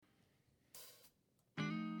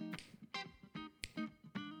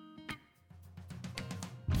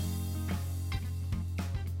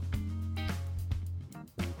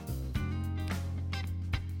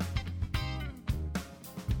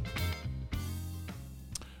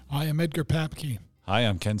Hi, I'm Edgar Papke. Hi,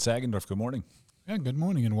 I'm Ken Sagendorf. Good morning. Yeah, good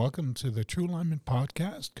morning and welcome to the True Alignment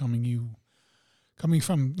Podcast, coming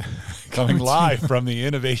live from the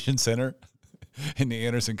Innovation Center in the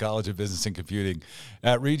Anderson College of Business and Computing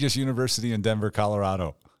at Regis University in Denver,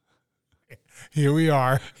 Colorado. Here we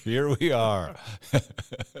are. Here we are.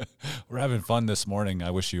 We're having fun this morning.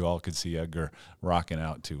 I wish you all could see Edgar rocking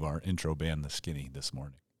out to our intro band, The Skinny, this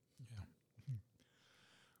morning. Yeah.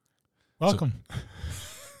 Welcome.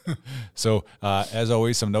 So as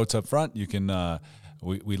always, some notes up front. You can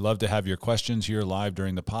we love to have your questions here live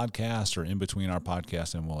during the podcast or in between our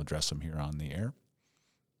podcast, and we'll address them here on the air.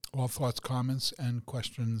 All thoughts, comments, and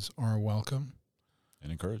questions are welcome.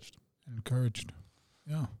 And encouraged.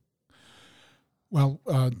 Yeah. Well,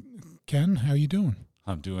 Ken, how you doing?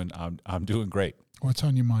 I'm doing great. What's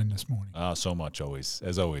on your mind this morning? So much, always,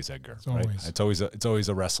 as always, Edgar. As always. Right? It's always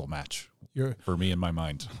a wrestle match for me in my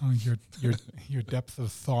mind. Your depth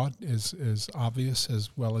of thought is obvious, as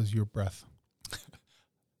well as your breath.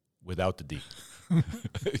 Without the D.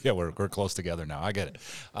 Yeah, we're close together now. I get it.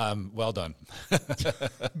 Well done.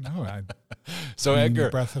 No, so Edgar,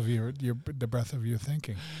 the breath of your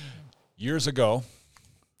thinking. Years ago.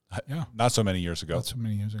 Yeah. Not so many years ago.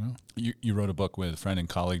 You wrote a book with friend and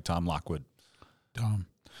colleague Tom Lockwood. Tom.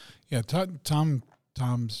 Yeah,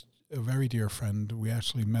 Tom's a very dear friend. We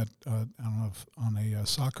actually met, on a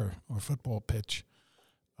soccer or football pitch.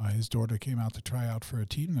 His daughter came out to try out for a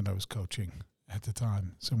team that I was coaching at the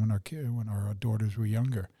time. So when our daughters were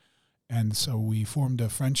younger. And so we formed a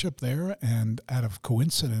friendship there, and out of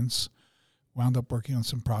coincidence, wound up working on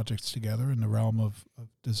some projects together in the realm of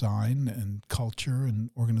design and culture and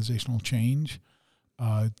organizational change.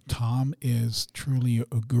 Tom is truly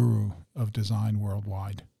a guru of design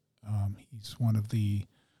worldwide. He's one of I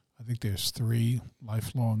think there's 3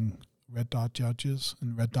 lifelong Red Dot judges,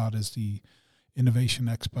 and Red Dot is the Innovation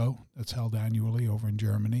Expo that's held annually over in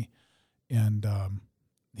Germany. And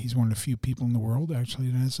he's one of the few people in the world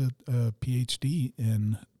actually that has a PhD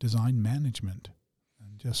in design management,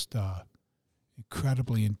 and just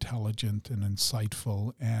incredibly intelligent and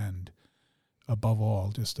insightful, and above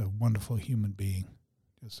all, just a wonderful human being.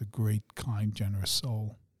 Just a great, kind, generous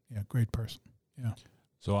soul. Yeah, great person. Yeah.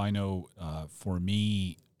 So I know for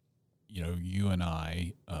me, you and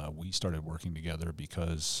I, we started working together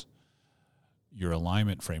because your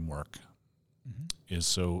alignment framework is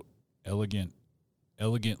so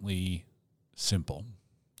elegantly simple.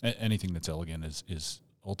 Anything that's elegant is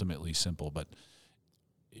ultimately simple, but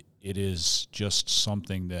it is just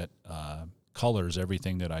something that colors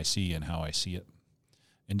everything that I see and how I see it.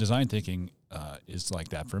 And design thinking is like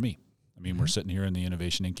that for me. I mean, we're sitting here in the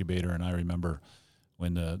Innovation Incubator, and I remember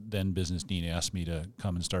when the then business dean asked me to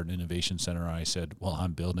come and start an innovation center, I said, well,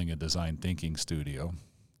 I'm building a design thinking studio.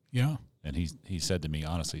 Yeah. And he said to me,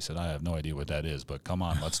 honestly, I have no idea what that is, but come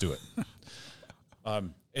on, let's do it.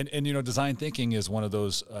 And design thinking is one of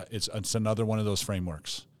those, it's another one of those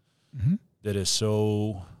frameworks that is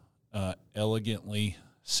so elegantly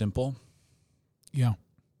simple. Yeah,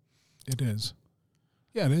 it is.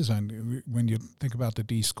 Yeah, it is. And when you think about the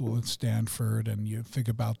D School at Stanford and you think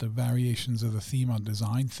about the variations of the theme on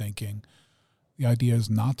design thinking, the idea is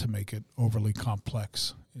not to make it overly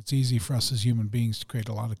complex. It's easy for us as human beings to create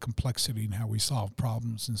a lot of complexity in how we solve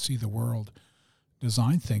problems and see the world.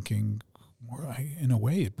 Design thinking, in a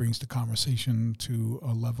way, it brings the conversation to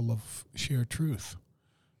a level of shared truth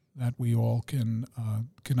that we all can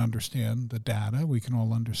understand the data. We can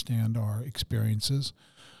all understand our experiences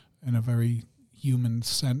in a very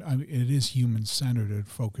it is human-centered. It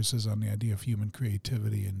focuses on the idea of human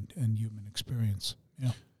creativity and human experience.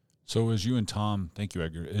 Yeah. So as you and Tom, thank you,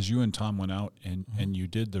 Edgar, as you and Tom went out and you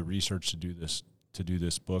did the research to do this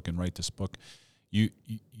book and write this book,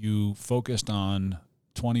 you focused on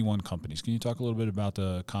 21 companies. Can you talk a little bit about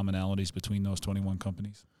the commonalities between those 21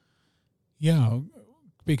 companies? Yeah,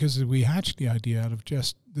 because we hatched the idea out of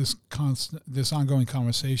just this ongoing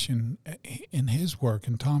conversation in his work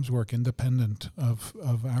and Tom's work, independent of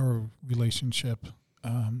our relationship,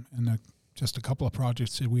 and just a couple of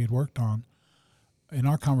projects that we had worked on. In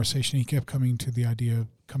our conversation, he kept coming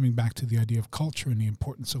back to the idea of culture and the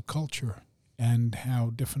importance of culture, and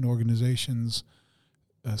how different organizations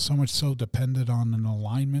so much so depended on an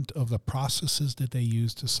alignment of the processes that they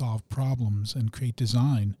use to solve problems and create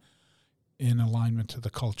design in alignment to the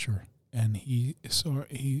culture. And he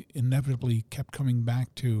inevitably kept coming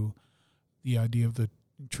back to the idea of the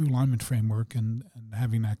True Alignment framework and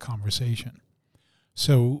having that conversation.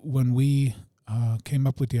 So when we came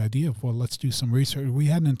up with the idea of, well, let's do some research, we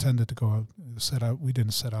hadn't intended to we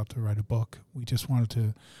didn't set out to write a book. We just wanted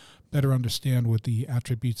to better understand what the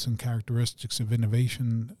attributes and characteristics of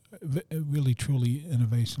innovation, really truly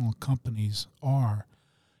innovational companies are.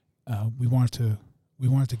 We wanted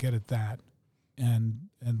to get at that, and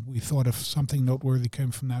we thought if something noteworthy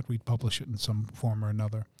came from that, we'd publish it in some form or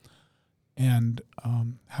another. And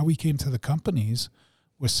how we came to the companies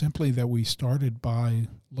was simply that we started by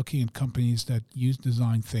looking at companies that used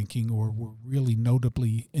design thinking or were really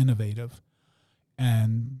notably innovative,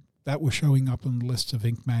 and that was showing up on the lists of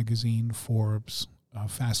Inc. magazine, Forbes,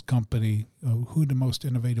 Fast Company, who are the most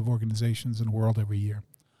innovative organizations in the world every year.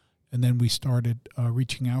 And then we started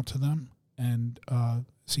reaching out to them and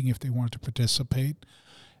seeing if they wanted to participate.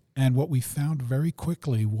 And what we found very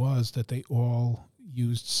quickly was that they all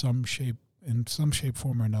used in some shape,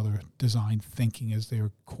 form, or another, design thinking as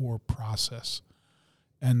their core process.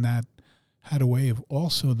 And that had a way of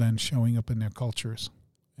also then showing up in their cultures.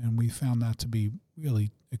 And we found that to be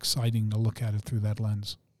really exciting to look at it through that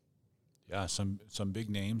lens. Yeah, some big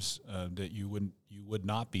names that you would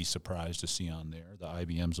not be surprised to see on there. The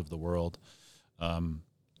IBMs of the world,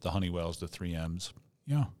 the Honeywells, the 3Ms.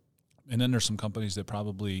 Yeah. And then there's some companies that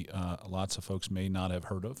probably lots of folks may not have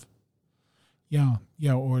heard of. Yeah,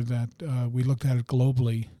 or that we looked at it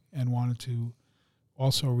globally and wanted to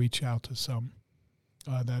also reach out to some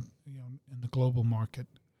that in the global market.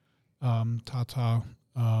 Tata,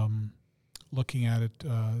 looking at it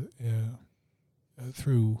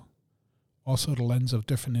through also the lens of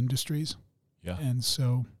different industries. Yeah. And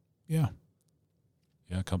so, yeah.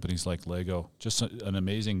 Yeah, companies like Lego, just an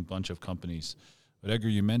amazing bunch of companies. But Edgar,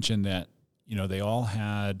 you mentioned that, they all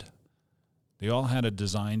had a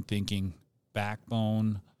design thinking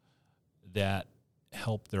backbone that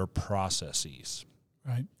helped their processes.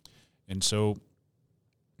 Right. And so,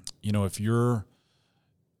 if you're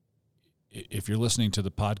listening to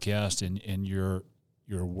the podcast and you're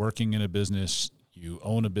working in a business, you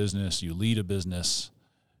own a business, you lead a business,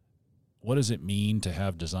 what does it mean to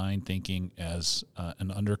have design thinking as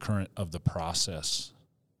an undercurrent of the process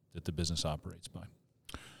that the business operates by?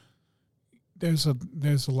 There's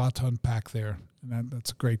a lot to unpack there, and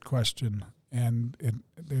that's a great question. And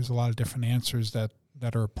there's a lot of different answers that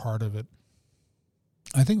are a part of it.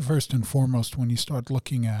 I think first and foremost, when you start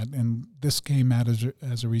looking at, and this came out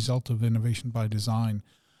as a result of innovation by design,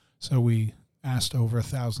 so we asked over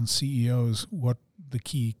 1,000 CEOs what the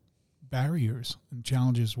key barriers and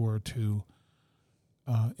challenges were to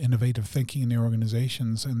innovative thinking in their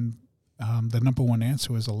organizations, and the number one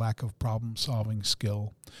answer was a lack of problem-solving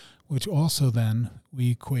skill, which also then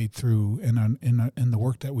we equate through in the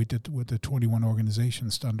work that we did with the 21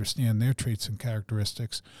 organizations to understand their traits and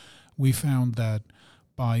characteristics. We found that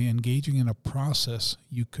by engaging in a process,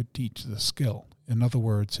 you could teach the skill. In other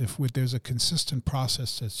words, there's a consistent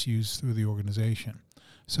process that's used through the organization.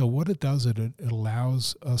 So what it does, it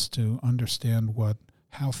allows us to understand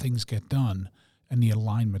how things get done and the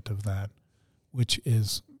alignment of that, which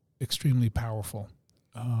is extremely powerful.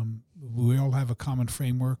 We all have a common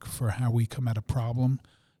framework for how we come at a problem,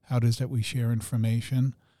 how it is that we share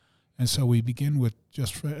information. And so we begin with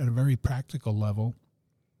just at a very practical level,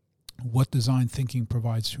 what design thinking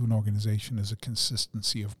provides to an organization is a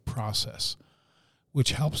consistency of process,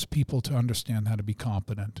 which helps people to understand how to be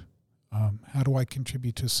competent. How do I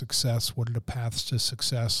contribute to success? What are the paths to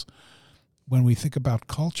success? When we think about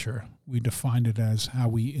culture, we define it as how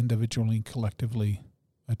we individually and collectively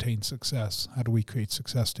attain success. How do we create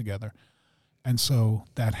success together? And so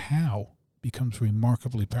that how becomes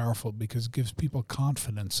remarkably powerful because it gives people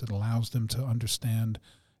confidence. It allows them to understand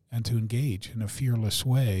and to engage in a fearless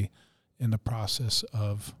way in the process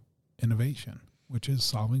of innovation, which is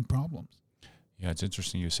solving problems. Yeah, it's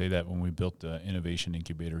interesting you say that. When we built the innovation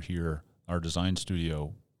incubator here, our design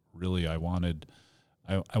studio, really I wanted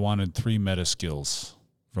 3 meta skills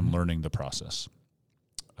from learning the process.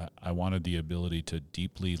 I wanted the ability to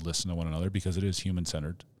deeply listen to one another because it is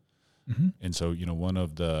human-centered. Mm-hmm. And so, one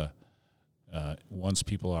of the, once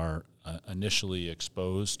people are initially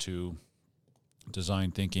exposed to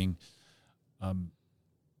design thinking,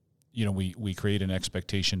 we create an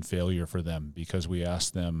expectation failure for them because we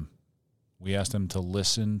ask them to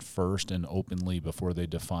listen first and openly before they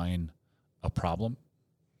define a problem,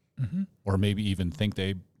 mm-hmm. or maybe even think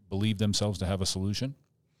they believe themselves to have a solution.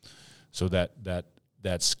 So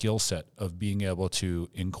that skill set of being able to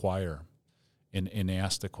inquire and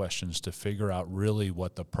ask the questions to figure out really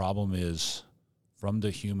what the problem is from the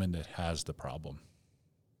human that has the problem.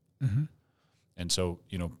 Mm-hmm. And so,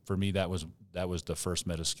 for me, that was the first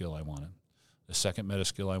meta skill I wanted. The second meta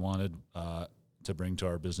skill I wanted to bring to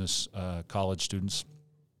our business college students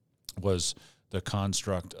was the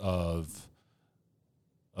construct of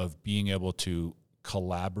being able to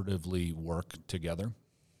collaboratively work together.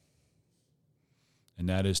 And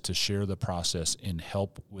that is to share the process and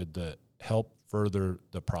help further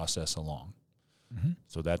the process along. Mm-hmm.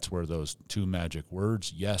 So that's where those two magic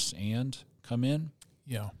words, yes and, come in.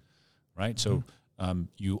 Yeah. Right? So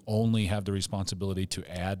you only have the responsibility to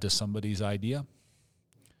add to somebody's idea.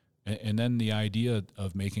 And then the idea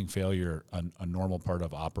of making failure a normal part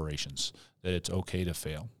of operations, that it's okay to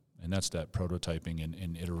fail. And that's that prototyping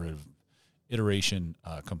and iteration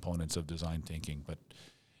components of design thinking. But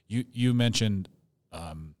you mentioned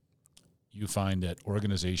you find that the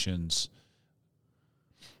organizations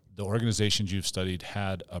you've studied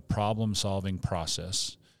had a problem-solving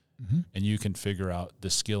process, and you can figure out the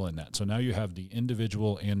skill in that. So now you have the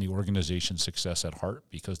individual and the organization success at heart,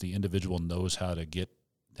 because the individual knows how to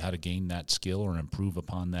gain that skill or improve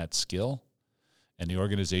upon that skill, and the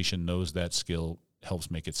organization knows that skill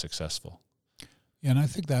helps make it successful. Yeah, and I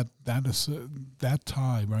think that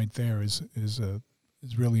tie right there is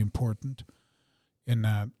really important. In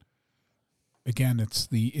that, again, it's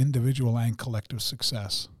the individual and collective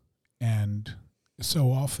success, and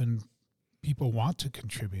so often people want to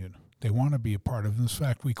contribute. They want to be a part of it. In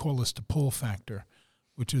fact, we call this the pull factor,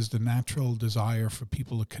 which is the natural desire for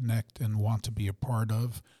people to connect and want to be a part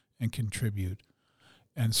of and contribute.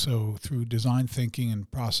 And so through design thinking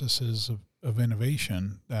and processes of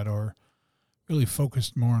innovation that are really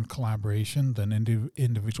focused more on collaboration than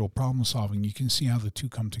individual problem solving, you can see how the two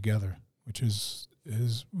come together, which is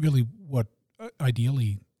really what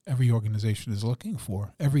ideally every organization is looking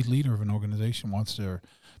for. Every leader of an organization wants their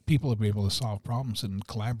people to be able to solve problems and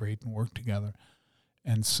collaborate and work together.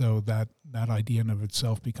 And so that idea in of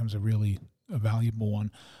itself becomes a valuable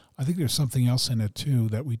one. I think there's something else in it too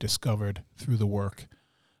that we discovered through the work.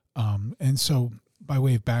 And so by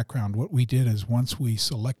way of background, what we did is once we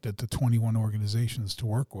selected the 21 organizations to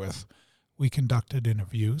work with, we conducted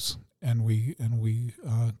interviews and we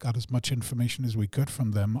got as much information as we could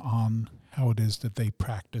from them on how it is that they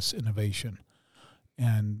practice innovation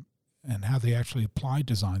and how they actually apply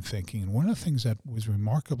design thinking. And one of the things that was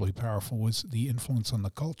remarkably powerful was the influence on the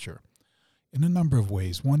culture in a number of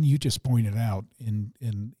ways. One you just pointed out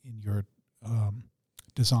in your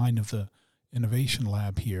design of the innovation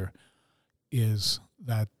lab here is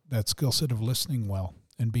that skill set of listening well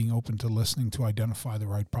and being open to listening to identify the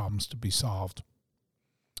right problems to be solved,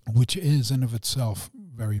 which is in of itself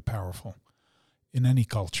very powerful in any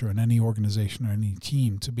culture, in any organization or any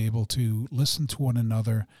team, to be able to listen to one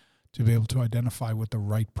another, to be able to identify what the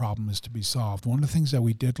right problem is to be solved. One of the things that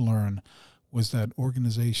we did learn was that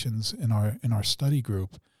organizations in our study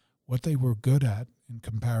group, what they were good at in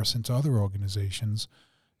comparison to other organizations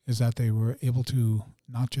is that they were able to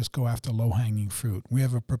not just go after low-hanging fruit. We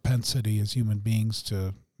have a propensity as human beings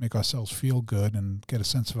to make ourselves feel good and get a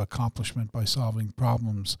sense of accomplishment by solving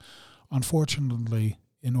problems. Unfortunately,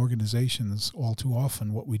 in organizations, all too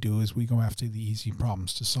often what we do is we go after the easy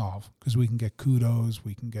problems to solve because we can get kudos,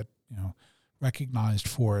 we can get recognized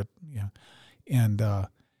for it, and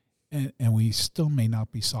we still may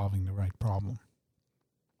not be solving the right problem.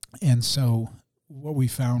 And so what we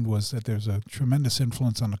found was that there's a tremendous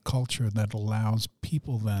influence on a culture that allows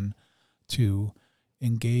people then to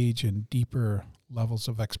engage in deeper levels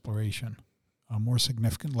of exploration, more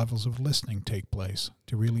significant levels of listening take place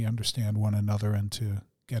to really understand one another and to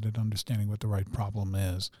get at understanding what the right problem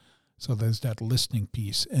is. So there's that listening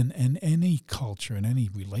piece. And in any culture, in any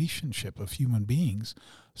relationship of human beings,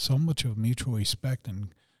 so much of mutual respect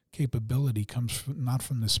and capability comes not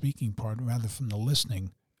from the speaking part, rather from the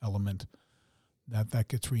listening element that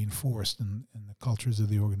gets reinforced in the cultures of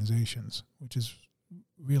the organizations, which is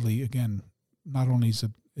really, again, not only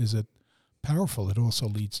is it powerful, it also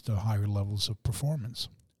leads to higher levels of performance.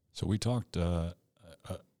 So we talked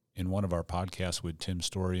in one of our podcasts with Tim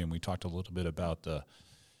Story, and we talked a little bit about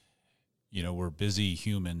we're busy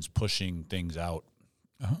humans pushing things out,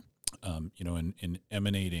 and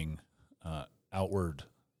emanating outward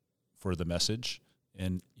for the message.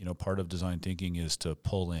 And, part of design thinking is to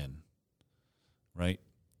pull in, right?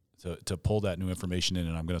 To pull that new information in.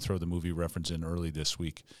 And I'm going to throw the movie reference in early this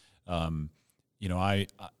week. One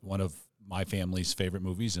of my family's favorite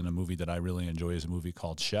movies, and a movie that I really enjoy, is a movie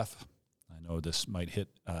called Chef. I know this might hit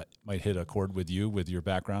a chord with you with your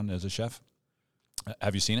background as a chef.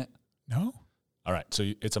 Have you seen it? No. All right,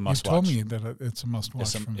 so it's a must-watch. You told me that it's a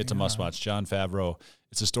must-watch. It's a must-watch. John Favreau.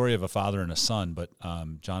 It's a story of a father and a son, but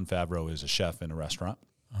John Favreau is a chef in a restaurant,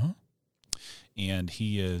 and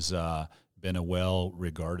he has been a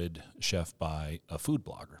well-regarded chef by a food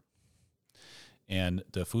blogger. And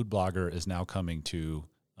the food blogger is now coming to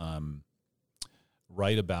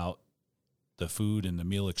write about the food and the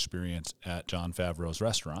meal experience at Jon Favreau's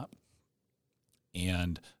restaurant.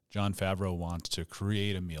 And Jon Favreau wants to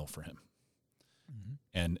create a meal for him. Mm-hmm.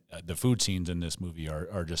 And the food scenes in this movie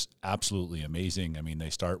are just absolutely amazing. I mean,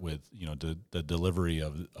 they start with, the delivery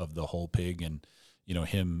of the whole pig and,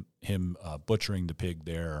 him butchering the pig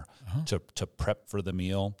there to prep for the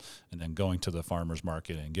meal, and then going to the farmer's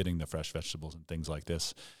market and getting the fresh vegetables and things like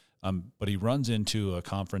this. But he runs into a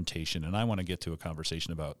confrontation, and I want to get to a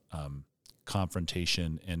conversation about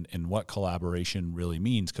confrontation and what collaboration really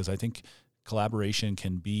means, because I think collaboration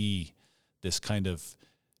can be this kind of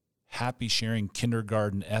happy sharing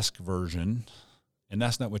kindergarten-esque version, and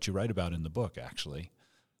that's not what you write about in the book, actually.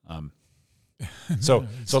 So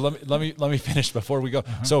let me finish before we go.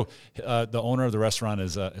 Uh-huh. So the owner of the restaurant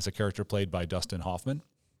is a character played by Dustin Hoffman,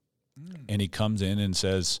 and he comes in and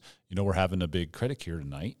says, we're having a big critic here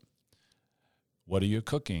tonight. What are you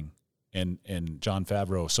cooking? And Jon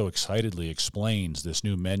Favreau so excitedly explains this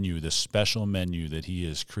new menu, this special menu that he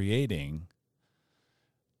is creating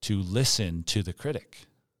to listen to the critic,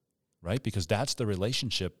 right? Because that's the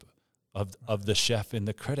relationship of the chef and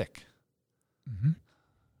the critic, mm-hmm.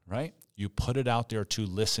 right? You put it out there to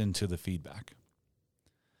listen to the feedback.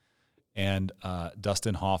 And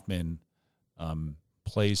Dustin Hoffman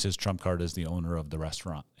plays his trump card as the owner of the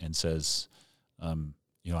restaurant and says, one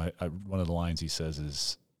of the lines he says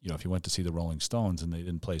is, if you went to see the Rolling Stones and they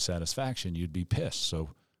didn't play Satisfaction, you'd be pissed. So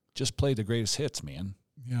just play the greatest hits, man.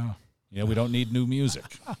 Yeah. We don't need new music.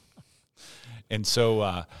 And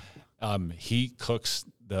so he cooks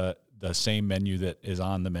the same menu that is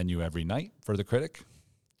on the menu every night for the critic,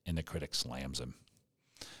 and the critic slams him.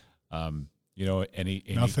 And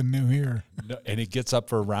nothing new here. And he gets up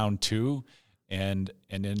for round 2, and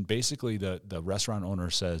then basically the restaurant owner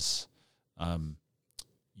says,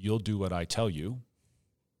 you'll do what I tell you.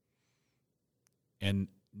 And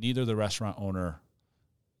neither the restaurant owner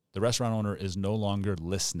is no longer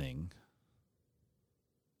listening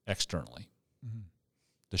externally. Mm-hmm.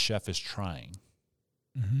 The chef is trying.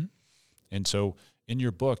 Mm-hmm. And so in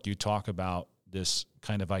your book, you talk about this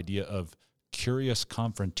kind of idea of curious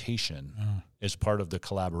confrontation as part of the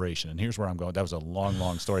collaboration. And here's where I'm going. That was a long,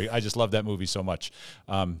 long story. I just love that movie so much.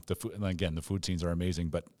 The food, and again, the food scenes are amazing,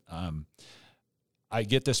 but I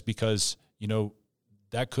get this because,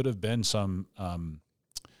 that could have been some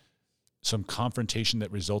confrontation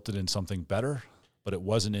that resulted in something better, but it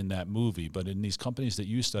wasn't in that movie. But in these companies that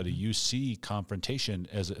you study, you see confrontation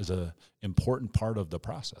as a important part of the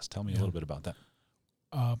process. Tell me a little bit about that.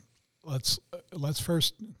 Let's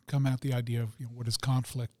first come at the idea of what is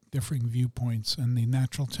conflict, differing viewpoints, and the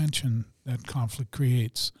natural tension that conflict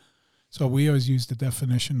creates. So we always use the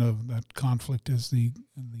definition of that conflict as the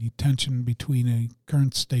tension between a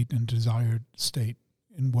current state and desired state,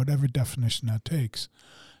 in whatever definition that takes.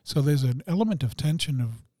 So there's an element of tension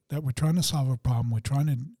of that we're trying to solve a problem, we're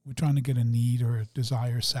trying to get a need or a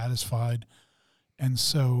desire satisfied, and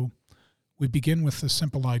so we begin with the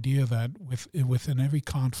simple idea that within every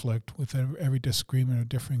conflict, with every disagreement or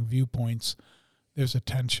differing viewpoints, there's a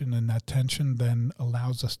tension, and that tension then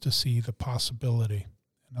allows us to see the possibility.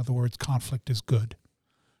 In other words, conflict is good.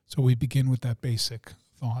 So we begin with that basic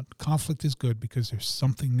thought. Conflict is good because there's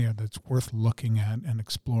something there that's worth looking at and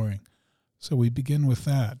exploring. So we begin with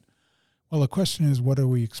that. Well, the question is, what are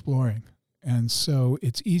we exploring? And so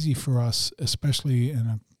it's easy for us, especially in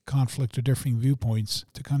a conflict or differing viewpoints,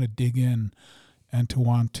 to kind of dig in and to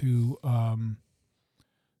want to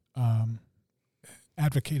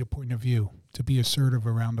advocate a point of view, to be assertive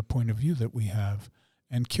around the point of view that we have.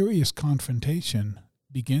 And curious confrontation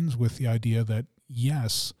begins with the idea that,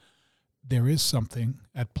 yes, there is something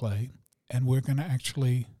at play, and we're going to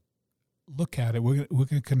actually look at it. We're going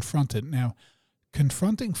to confront it. Now,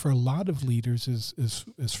 confronting for a lot of leaders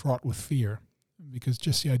is fraught with fear, because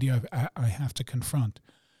just the idea of I have to confront.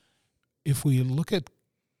 If we look at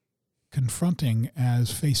confronting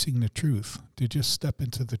as facing the truth, to just step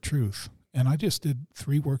into the truth, and I just did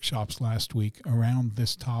 3 workshops last week around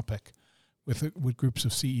this topic with groups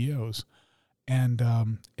of CEOs,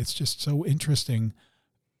 and it's just so interesting.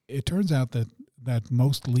 It turns out that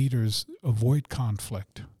most leaders avoid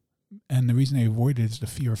conflict, and the reason they avoid it is the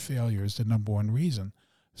fear of failure is the number one reason.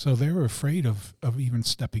 So they're afraid of even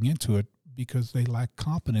stepping into it because they lack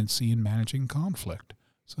competency in managing conflict.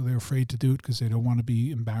 So they're afraid to do it because they don't want to be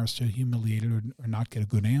embarrassed or humiliated or not get a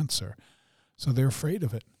good answer. So they're afraid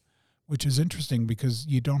of it, which is interesting because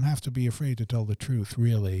you don't have to be afraid to tell the truth,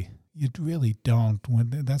 really. You really don't.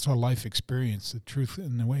 That's our life experience. The truth,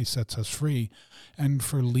 in a way, sets us free. And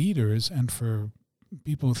for leaders and for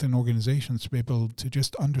people within organizations to be able to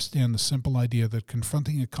just understand the simple idea that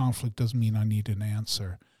confronting a conflict doesn't mean I need an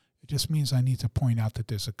answer. It just means I need to point out that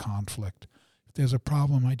there's a conflict. If there's a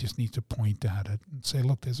problem, I just need to point at it and say,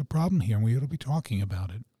 look, there's a problem here, and we ought to be talking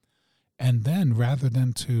about it. And then, rather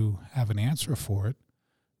than to have an answer for it,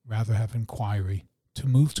 rather have inquiry, to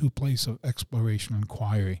move to a place of exploration and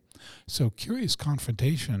inquiry. So curious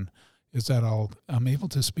confrontation is that I'm able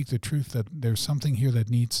to speak the truth that there's something here that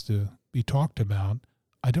needs to be talked about.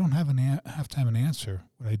 I don't have to have an answer.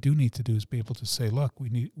 What I do need to do is be able to say, look, we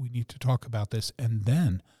need to talk about this, and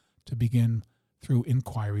then to begin through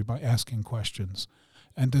inquiry by asking questions.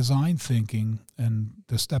 And design thinking and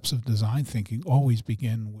the steps of design thinking always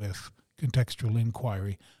begin with contextual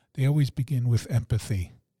inquiry. They always begin with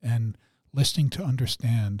empathy and listening to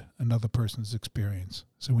understand another person's experience.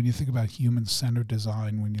 So when you think about human-centered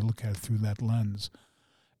design, when you look at it through that lens,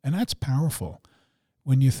 and that's powerful.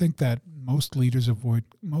 When you think that most leaders,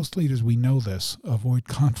 we know this, avoid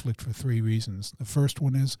conflict for 3 reasons. The first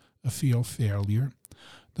one is a fear of failure.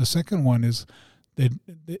 The second one is that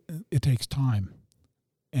it takes time.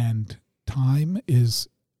 And time is,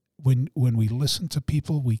 when we listen to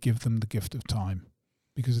people, we give them the gift of time.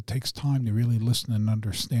 Because it takes time to really listen and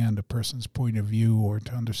understand a person's point of view, or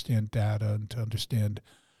to understand data, and to understand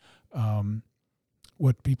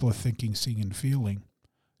what people are thinking, seeing, and feeling.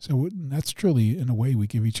 So that's truly, in a way, we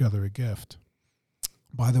give each other a gift.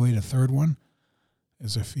 By the way, the third one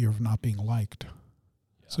is a fear of not being liked.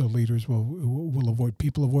 Yeah. So leaders will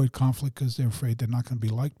avoid conflict because they're afraid they're not going to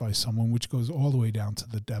be liked by someone, which goes all the way down to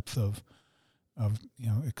the depth of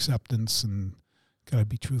acceptance, and got to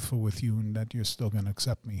be truthful with you, and that you're still going to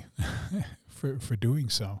accept me for doing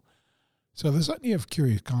so. So this idea of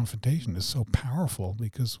curious confrontation is so powerful,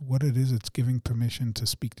 because what it is, it's giving permission to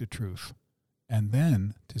speak the truth, and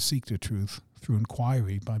then to seek the truth through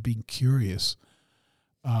inquiry by being curious.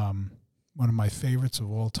 One of my favorites of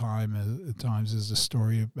all time at times is the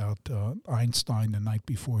story about Einstein the night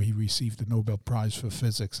before he received the Nobel Prize for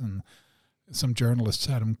physics, and some journalists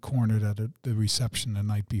had him cornered at the reception the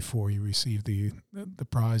night before he received the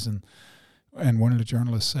prize, and one of the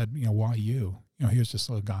journalists said, why you? Here's this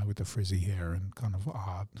little guy with the frizzy hair and kind of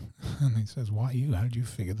odd, and he says, why you? How did you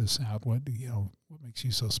figure this out? What makes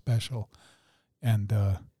you so special? And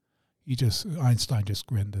Einstein just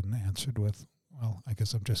grinned and answered with, well, I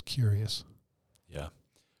guess I'm just curious. Yeah.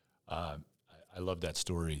 I love that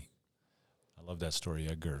story.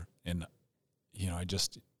 Edgar. And,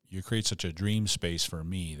 you create such a dream space for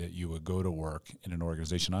me that you would go to work in an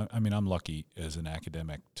organization. I'm lucky as an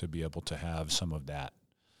academic to be able to have some of that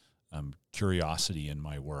curiosity in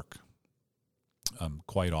my work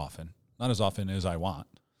quite often. Not as often as I want.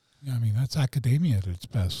 Yeah, that's academia at its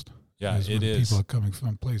best. Yeah, it is. People are coming from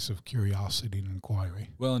a place of curiosity and inquiry.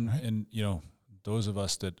 Well, and those of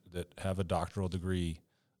us that have a doctoral degree,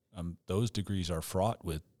 those degrees are fraught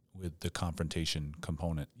with the confrontation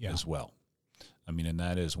component as well. And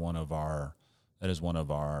that is one of our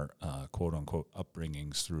quote unquote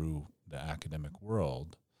upbringings through the academic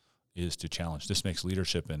world, is to challenge. This makes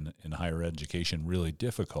leadership in higher education really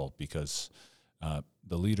difficult, because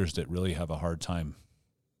the leaders that really have a hard time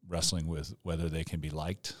wrestling with whether they can be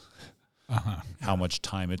liked, how much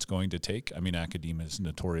time it's going to take. Academia is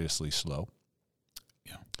notoriously slow.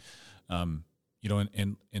 Yeah.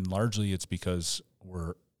 And largely it's because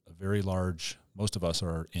we're a very large, most of us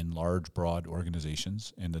are in large, broad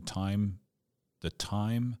organizations, and the time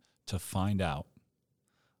to find out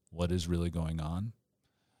what is really going on.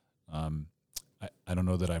 I don't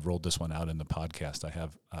know that I've rolled this one out in the podcast. I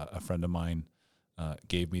have a friend of mine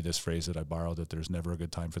gave me this phrase that I borrowed, that there's never a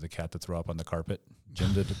good time for the cat to throw up on the carpet.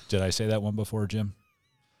 Jim, did I say that one before, Jim?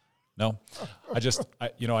 No?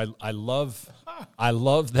 I love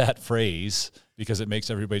that phrase, because it makes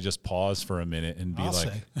everybody just pause for a minute and be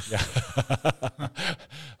yeah.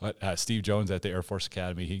 But Steve Jones at the Air Force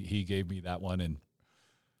Academy, he gave me that one, and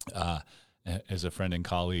as a friend and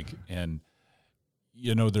colleague, and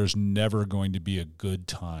there's never going to be a good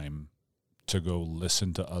time to go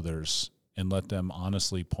listen to others and let them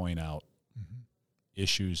honestly point out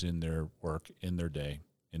issues in their work, in their day,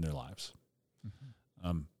 in their lives.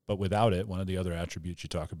 But without it, one of the other attributes you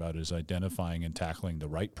talk about is identifying and tackling the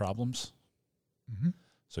right problems.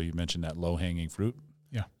 So you mentioned that low-hanging fruit.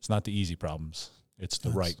 Yeah. It's not the easy problems. It's the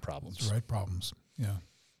right problems. It's the right problems. Yeah.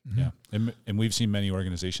 Yeah. And we've seen many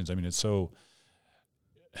organizations. It's so,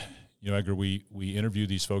 Edgar, we interview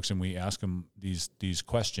these folks and we ask them these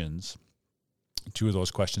questions. 2 of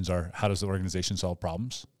those questions are, how does the organization solve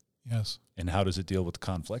problems? Yes. And how does it deal with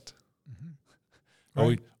conflict?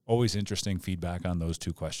 Right. Always interesting feedback on those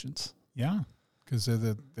 2 questions. Yeah, because they're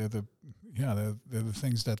the Yeah, they're the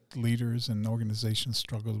things that leaders and organizations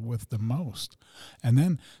struggle with the most. And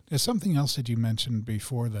then there's something else that you mentioned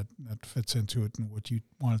before that fits into it and what you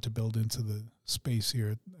wanted to build into the space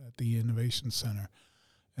here at the Innovation Center.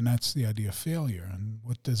 And that's the idea of failure. And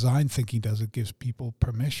what design thinking does, it gives people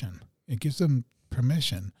permission. It gives them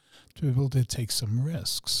permission to be able to take some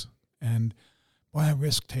risks. And boy,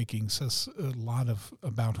 risk-taking says a lot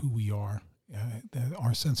about who we are.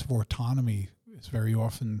 Our sense of autonomy is very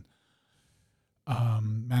often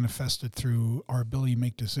manifested through our ability to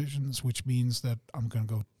make decisions, which means that I'm going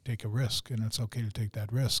to go take a risk, and it's okay to take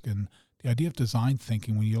that risk. And the idea of design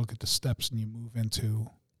thinking, when you look at the steps and you move into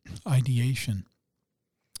ideation,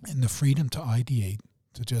 and the freedom to ideate,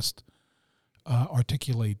 to just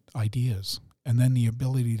articulate ideas, and then the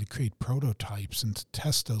ability to create prototypes and to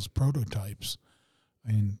test those prototypes.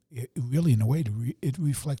 I mean, it really, in a way, it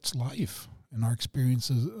reflects life and our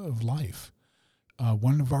experiences of life.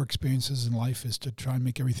 One of our experiences in life is to try and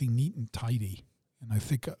make everything neat and tidy. And I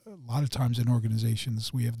think a lot of times in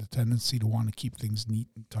organizations, we have the tendency to want to keep things neat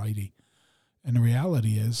and tidy. And the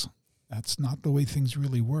reality is that's not the way things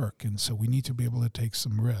really work. And so we need to be able to take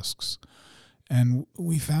some risks. And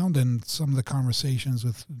we found in some of the conversations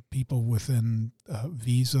with people within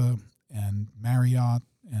Visa and Marriott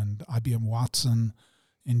and IBM Watson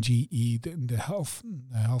and GE, the health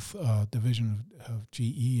division of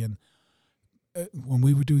GE, and when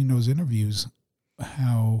we were doing those interviews,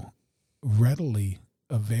 how readily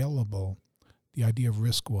available the idea of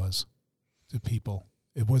risk was to people.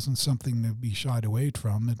 It wasn't something to be shied away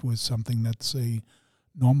from. It was something that's a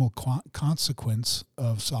normal consequence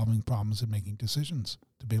of solving problems and making decisions,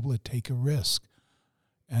 to be able to take a risk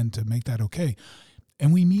and to make that okay.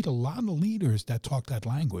 And we meet a lot of leaders that talk that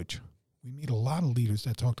language. Yet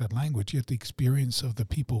the experience of the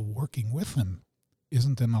people working with them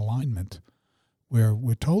isn't in alignment, where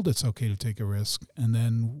we're told it's okay to take a risk, and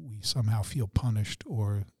then we somehow feel punished,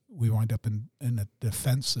 or we wind up in a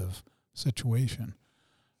defensive situation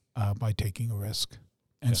by taking a risk.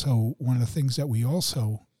 And so one of the things that we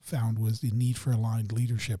also found was the need for aligned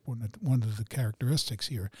leadership. One of the characteristics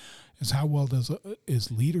here is how well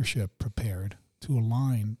is leadership prepared to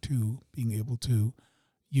align to being able to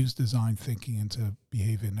use design thinking and to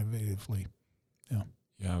behave innovatively.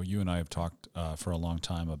 Yeah, you and I have talked for a long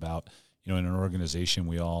time about, in an organization,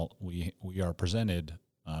 we are presented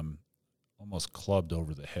almost clubbed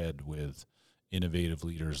over the head with innovative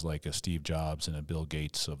leaders like a Steve Jobs and a Bill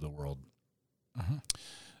Gates of the world.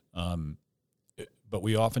 But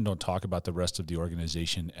we often don't talk about the rest of the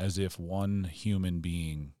organization as if one human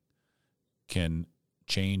being can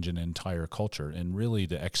change an entire culture. And really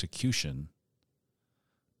the execution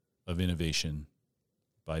of innovation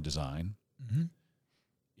by design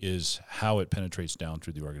is how it penetrates down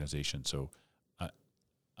through the organization. So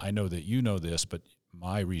I know that you know this, but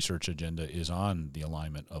my research agenda is on the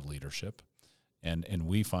alignment of leadership. And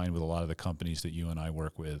we find with a lot of the companies that you and I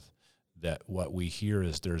work with that what we hear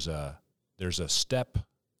is there's a step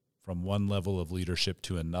from one level of leadership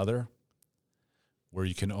to another where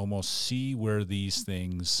you can almost see where these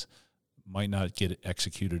things might not get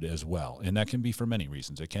executed as well. And that can be for many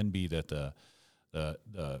reasons. It can be that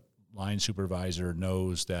the line supervisor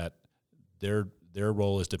knows that their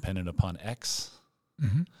role is dependent upon X.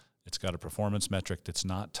 It's got a performance metric that's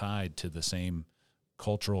not tied to the same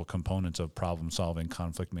cultural components of problem solving,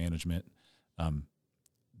 conflict management,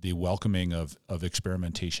 the welcoming of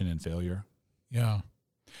experimentation and failure. Yeah.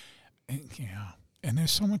 And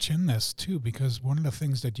there's so much in this too, because one of the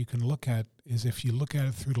things that you can look at is if you look at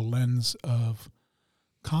it through the lens of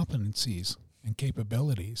competencies and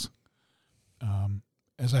capabilities.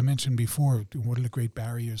 As I mentioned before, what are the great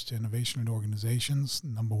barriers to innovation in organizations?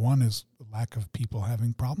 Number one is the lack of people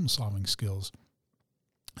having problem-solving skills.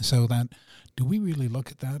 So that, do we really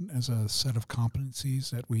look at that as a set of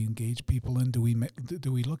competencies that we engage people in? Do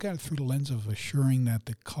we look at it through the lens of assuring that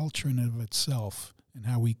the culture in and of itself and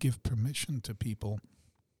how we give permission to people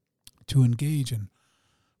to engage in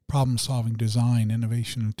problem-solving, design,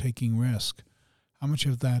 innovation, and taking risk, how much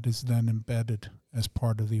of that is then embedded as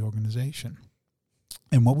part of the organization?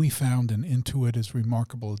 And what we found, and Intuit is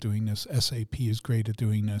remarkable at doing this, SAP is great at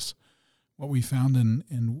doing this, what we found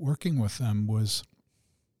in working with them was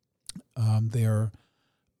their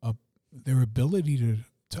ability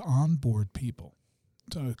to onboard people,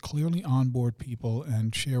 to clearly onboard people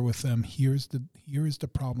and share with them, here is the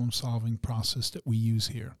problem-solving process that we use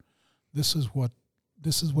here. This is what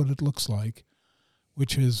it looks like,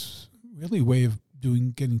 which is really a way of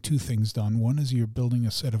getting two things done. One is you're building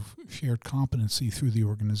a set of shared competency through the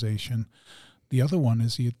organization. The other one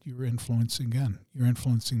is you're influencing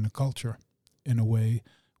the culture in a way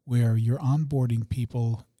where you're onboarding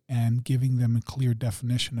people and giving them a clear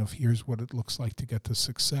definition of here's what it looks like to get to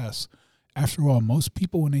success. After all, most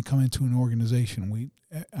people, when they come into an organization,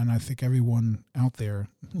 and I think everyone out there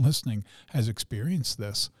listening has experienced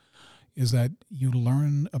this, is that you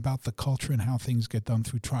learn about the culture and how things get done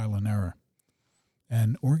through trial and error.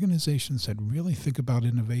 And organizations that really think about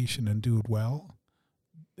innovation and do it well,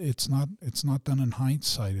 it's not done in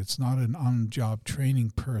hindsight. It's not an on-job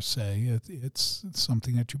training per se. It's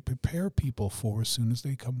something that you prepare people for as soon as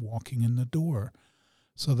they come walking in the door,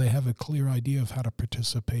 so they have a clear idea of how to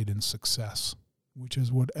participate in success, which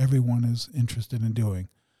is what everyone is interested in doing.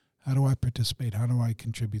 How do I participate? How do I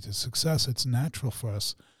contribute to success? It's natural for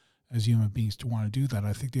us as human beings to want to do that.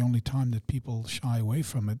 I think the only time that people shy away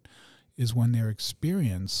from it is when their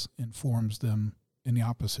experience informs them in the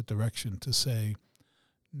opposite direction to say,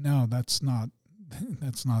 no, that's not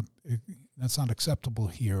acceptable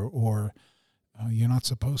here, or you're not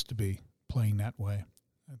supposed to be playing that way.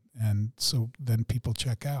 And so then people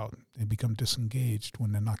check out. They become disengaged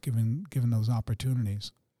when they're not given those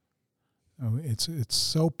opportunities. It's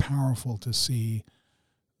so powerful to see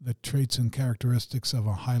the traits and characteristics of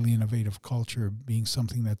a highly innovative culture being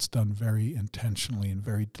something that's done very intentionally and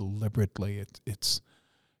very deliberately. It's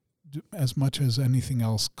as much as anything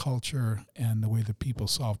else, culture and the way that people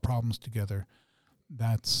solve problems together,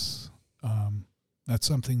 that's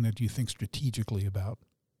something that you think strategically about.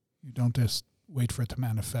 You don't just wait for it to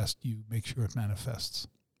manifest, you make sure it manifests.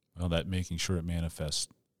 Well, that making sure it manifests,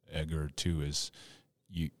 Edgar, too, is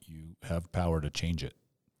you have power to change it.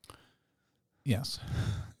 Yes.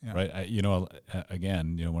 Yeah. Right.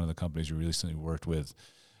 Again, one of the companies we recently worked with,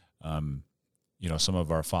 some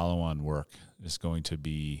of our follow-on work is going to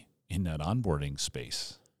be in that onboarding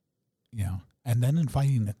space. Yeah. And then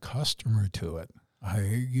inviting the customer to it.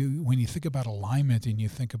 When you think about alignment and you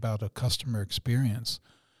think about a customer experience,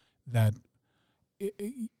 that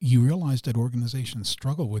you realize that organizations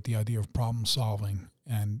struggle with the idea of problem solving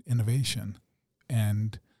and innovation.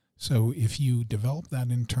 And so if you develop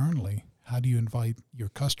that internally, how do you invite your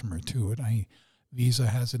customer to it? Visa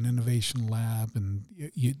has an innovation lab and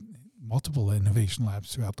multiple innovation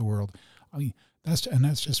labs throughout the world.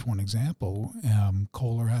 That's just one example.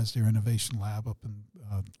 Kohler has their innovation lab up in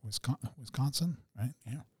Wisconsin, right?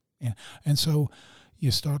 Yeah. And so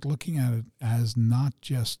you start looking at it as not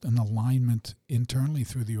just an alignment internally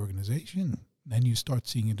through the organization. Then you start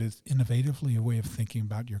seeing it as innovatively a way of thinking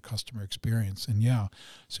about your customer experience. And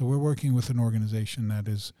so we're working with an organization that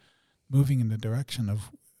is moving in the direction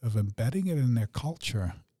of embedding it in their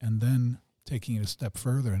culture and then taking it a step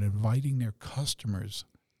further and inviting their customers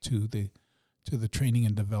to the training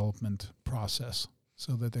and development process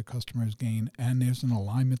so that their customers gain. And there's an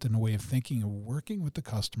alignment in a way of thinking of working with the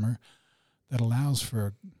customer that allows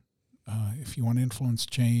for, if you want to influence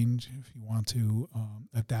change, if you want to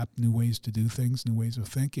adapt new ways to do things, new ways of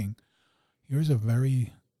thinking, here's a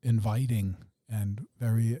very inviting and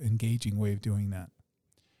very engaging way of doing that.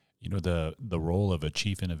 The role of a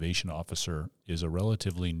chief innovation officer is a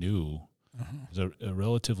relatively new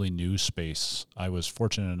space. I was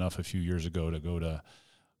fortunate enough a few years ago to go to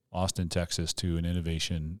Austin, Texas, to an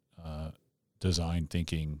innovation design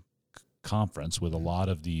thinking conference with a lot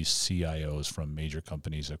of these CIOs from major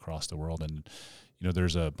companies across the world. And,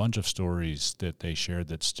 there's a bunch of stories that they shared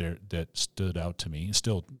that stood out to me and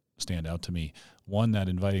still stand out to me. One, that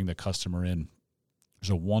inviting the customer in.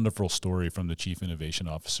 There's a wonderful story from the chief innovation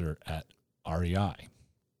officer at REI.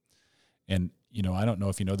 And, I don't know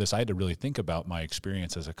if you know this, I had to really think about my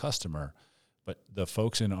experience as a customer, but the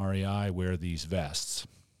folks in REI wear these vests.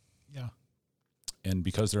 Yeah. And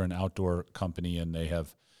because they're an outdoor company and they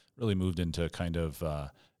have really moved into kind of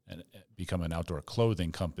become an outdoor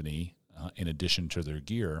clothing company in addition to their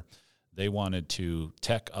gear, they wanted to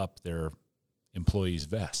tech up their employees'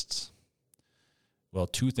 vests. Well,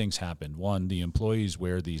 two things happened. One, the employees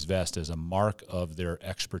wear these vests as a mark of their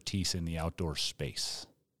expertise in the outdoor space.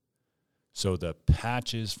 So the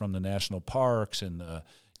patches from the national parks and the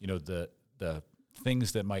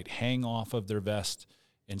things that might hang off of their vest,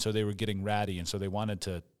 and so they were getting ratty, and so they wanted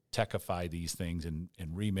to techify these things and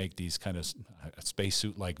remake these kind of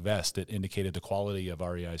spacesuit-like vests that indicated the quality of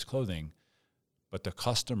REI's clothing. But the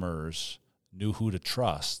customers knew who to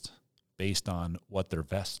trust based on what their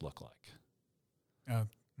vests look like.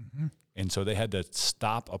 And so they had to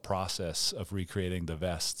stop a process of recreating the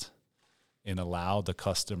vest and allow the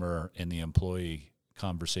customer and the employee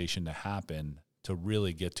conversation to happen to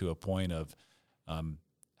really get to a point of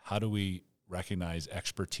how do we recognize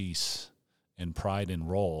expertise and pride in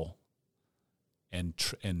role and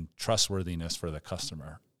trustworthiness for the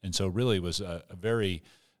customer. And so really it was a very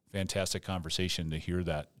fantastic conversation to hear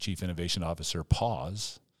that chief innovation officer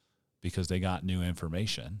pause because they got new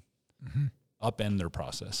information, upend their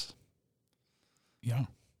process. Yeah.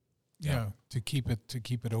 To keep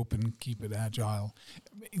it open, keep it agile.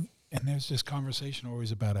 And there's this conversation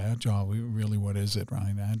always about agile. Really, what is it,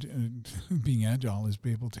 right? Being agile is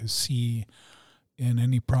be able to see in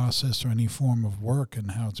any process or any form of work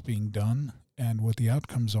and how it's being done and what the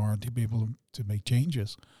outcomes are, to be able to make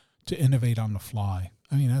changes, to innovate on the fly.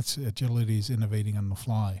 I mean, that's agility, is innovating on the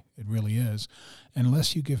fly. It really is.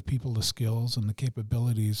 Unless you give people the skills and the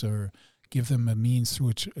capabilities, or give them a means through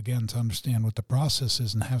which, again, to understand what the process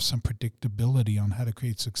is and have some predictability on how to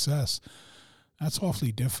create success, that's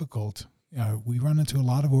awfully difficult. We run into a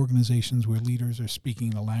lot of organizations where leaders are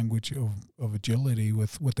speaking the language of agility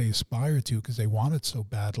with what they aspire to because they want it so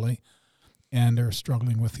badly, and they're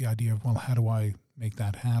struggling with the idea of, well, how do I make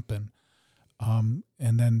that happen? And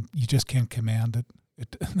then you just can't command it.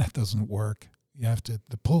 That doesn't work. You have to.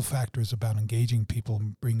 The pull factor is about engaging people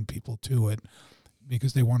and bringing people to it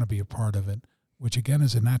because they want to be a part of it, which again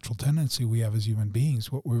is a natural tendency we have as human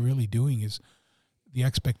beings. What we're really doing is, the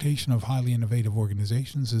expectation of highly innovative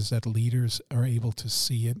organizations is that leaders are able to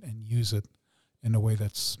see it and use it in a way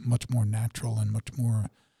that's much more natural and much more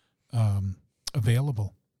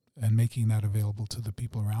available, and making that available to the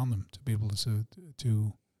people around them to be able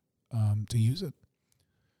to use it.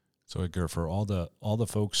 So Edgar, for all the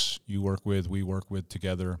folks you work with, we work with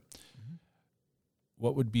together,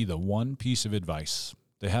 what would be the one piece of advice?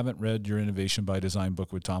 They haven't read your Innovation by Design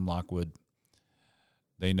book with Tom Lockwood.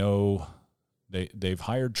 They know they've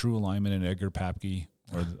hired True Alignment and Edgar Papke,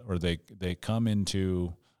 or they come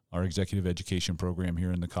into our executive education program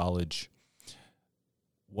here in the college.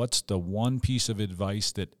 What's the one piece of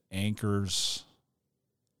advice that anchors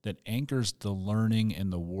the learning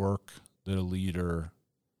and the work that a leader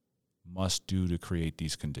must do to create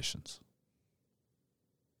these conditions?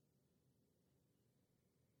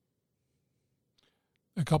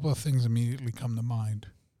 A couple of things immediately come to mind.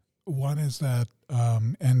 One is that,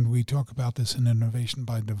 and we talk about this in Innovation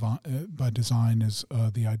by Design, is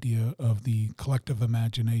the idea of the collective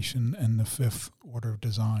imagination and the fifth order of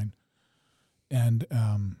design. And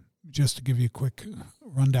just to give you a quick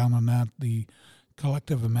rundown on that, the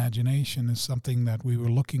collective imagination is something that we were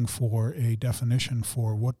looking for a definition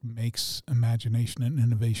for what makes imagination and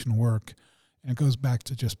innovation work. And it goes back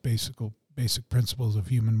to just basic principles of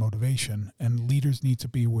human motivation, and leaders need to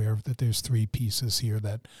be aware that there's three pieces here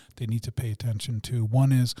that they need to pay attention to.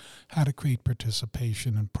 One is how to create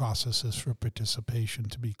participation and processes for participation,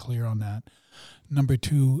 to be clear on that. Number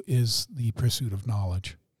two is the pursuit of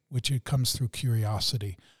knowledge, which it comes through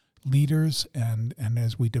curiosity. Leaders, and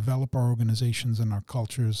as we develop our organizations and our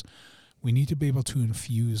cultures, we need to be able to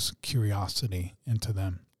infuse curiosity into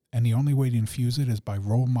them. And the only way to infuse it is by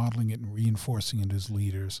role modeling it and reinforcing it as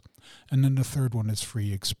leaders. And then the third one is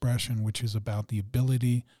free expression, which is about the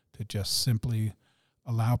ability to just simply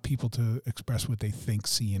allow people to express what they think,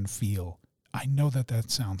 see, and feel. I know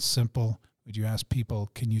that sounds simple. Would you ask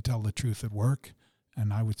people, can you tell the truth at work?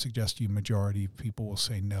 And I would suggest to you, majority of people will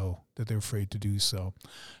say no, that they're afraid to do so.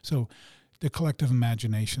 So the collective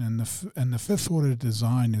imagination and the fifth order of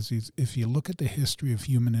design is, if you look at the history of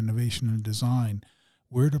human innovation and design,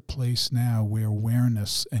 we're at a place now where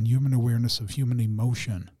awareness and human awareness of human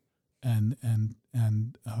emotion and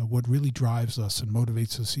what really drives us and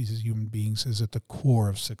motivates us as human beings is at the core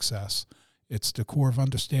of success. It's the core of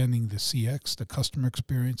understanding the CX, the customer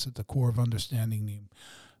experience, at the core of understanding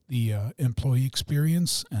the employee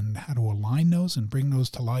experience and how to align those and bring those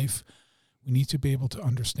to life. We need to be able to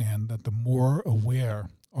understand that the more aware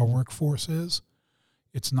our workforce is,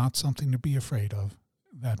 it's not something to be afraid of,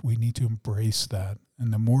 that we need to embrace that.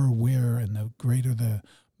 And the more aware and the greater the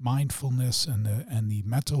mindfulness and the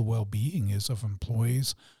mental well-being is of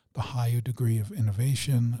employees, the higher degree of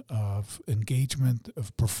innovation, of engagement,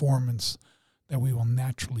 of performance that we will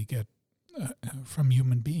naturally get from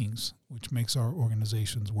human beings, which makes our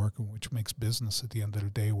organizations work and which makes business at the end of the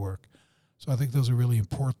day work. So I think those are really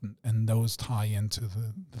important, and those tie into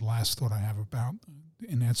the last thought I have about,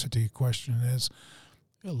 in answer to your question, is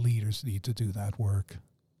leaders need to do that work.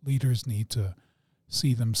 Leaders need to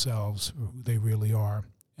see themselves for who they really are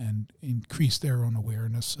and increase their own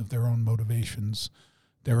awareness of their own motivations,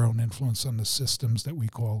 their own influence on the systems that we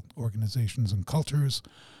call organizations and cultures,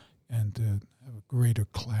 and to have a greater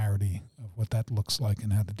clarity of what that looks like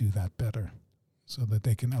and how to do that better so that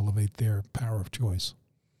they can elevate their power of choice.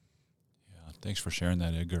 Yeah, thanks for sharing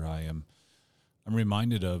that, Edgar. I'm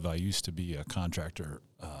reminded of, I used to be a contractor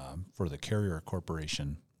for the Carrier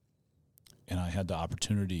Corporation, and I had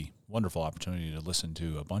the wonderful opportunity to listen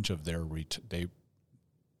to a bunch of their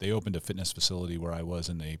they opened a fitness facility where I was,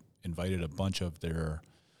 and they invited a bunch of their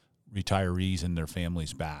retirees and their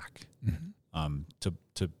families back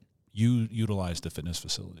to utilize the fitness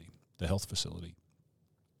facility, the health facility.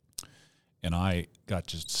 And I got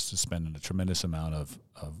just to spend a tremendous amount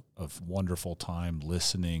of wonderful time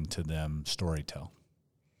listening to them storytell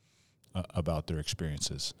about their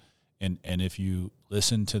experiences. And if you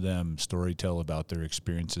listen to them storytell about their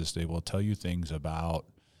experiences, they will tell you things about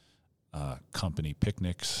company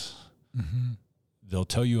picnics. Mm-hmm. They'll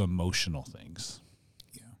tell you emotional things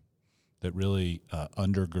that really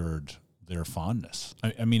undergird their fondness.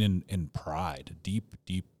 I mean, in pride, deep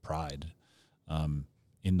pride.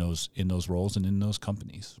 In those roles and in those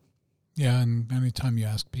companies. Yeah, and anytime you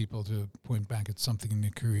ask people to point back at something in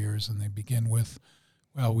their careers and they begin with,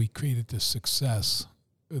 well, we created this success,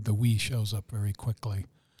 the we shows up very quickly.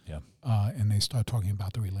 Yeah. And they start talking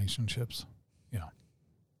about the relationships. Yeah.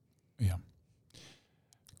 Yeah.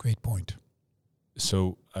 Great point.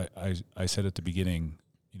 So I said at the beginning,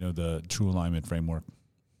 the true alignment framework,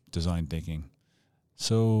 design thinking,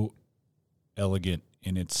 so elegant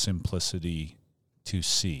in its simplicity to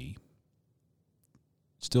see,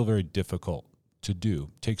 still very difficult to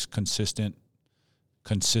do. Takes consistent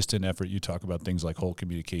effort. You talk about things like whole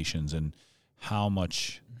communications and how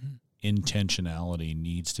much intentionality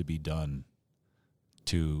needs to be done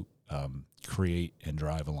to create and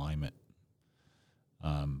drive alignment.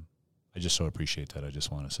 I just so appreciate that. I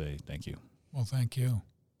just want to say thank you. Well, thank you.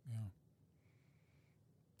 Yeah.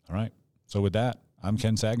 All right. So with that, I'm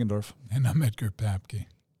Ken Sagendorf. And I'm Edgar Papke.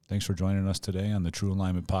 Thanks for joining us today on the True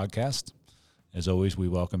Alignment Podcast. As always, we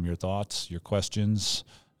welcome your thoughts, your questions,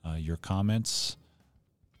 your comments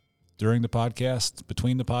during the podcast,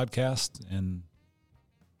 between the podcast, and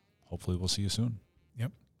hopefully we'll see you soon.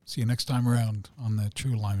 Yep. See you next time around on the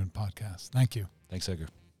True Alignment Podcast. Thank you. Thanks, Edgar.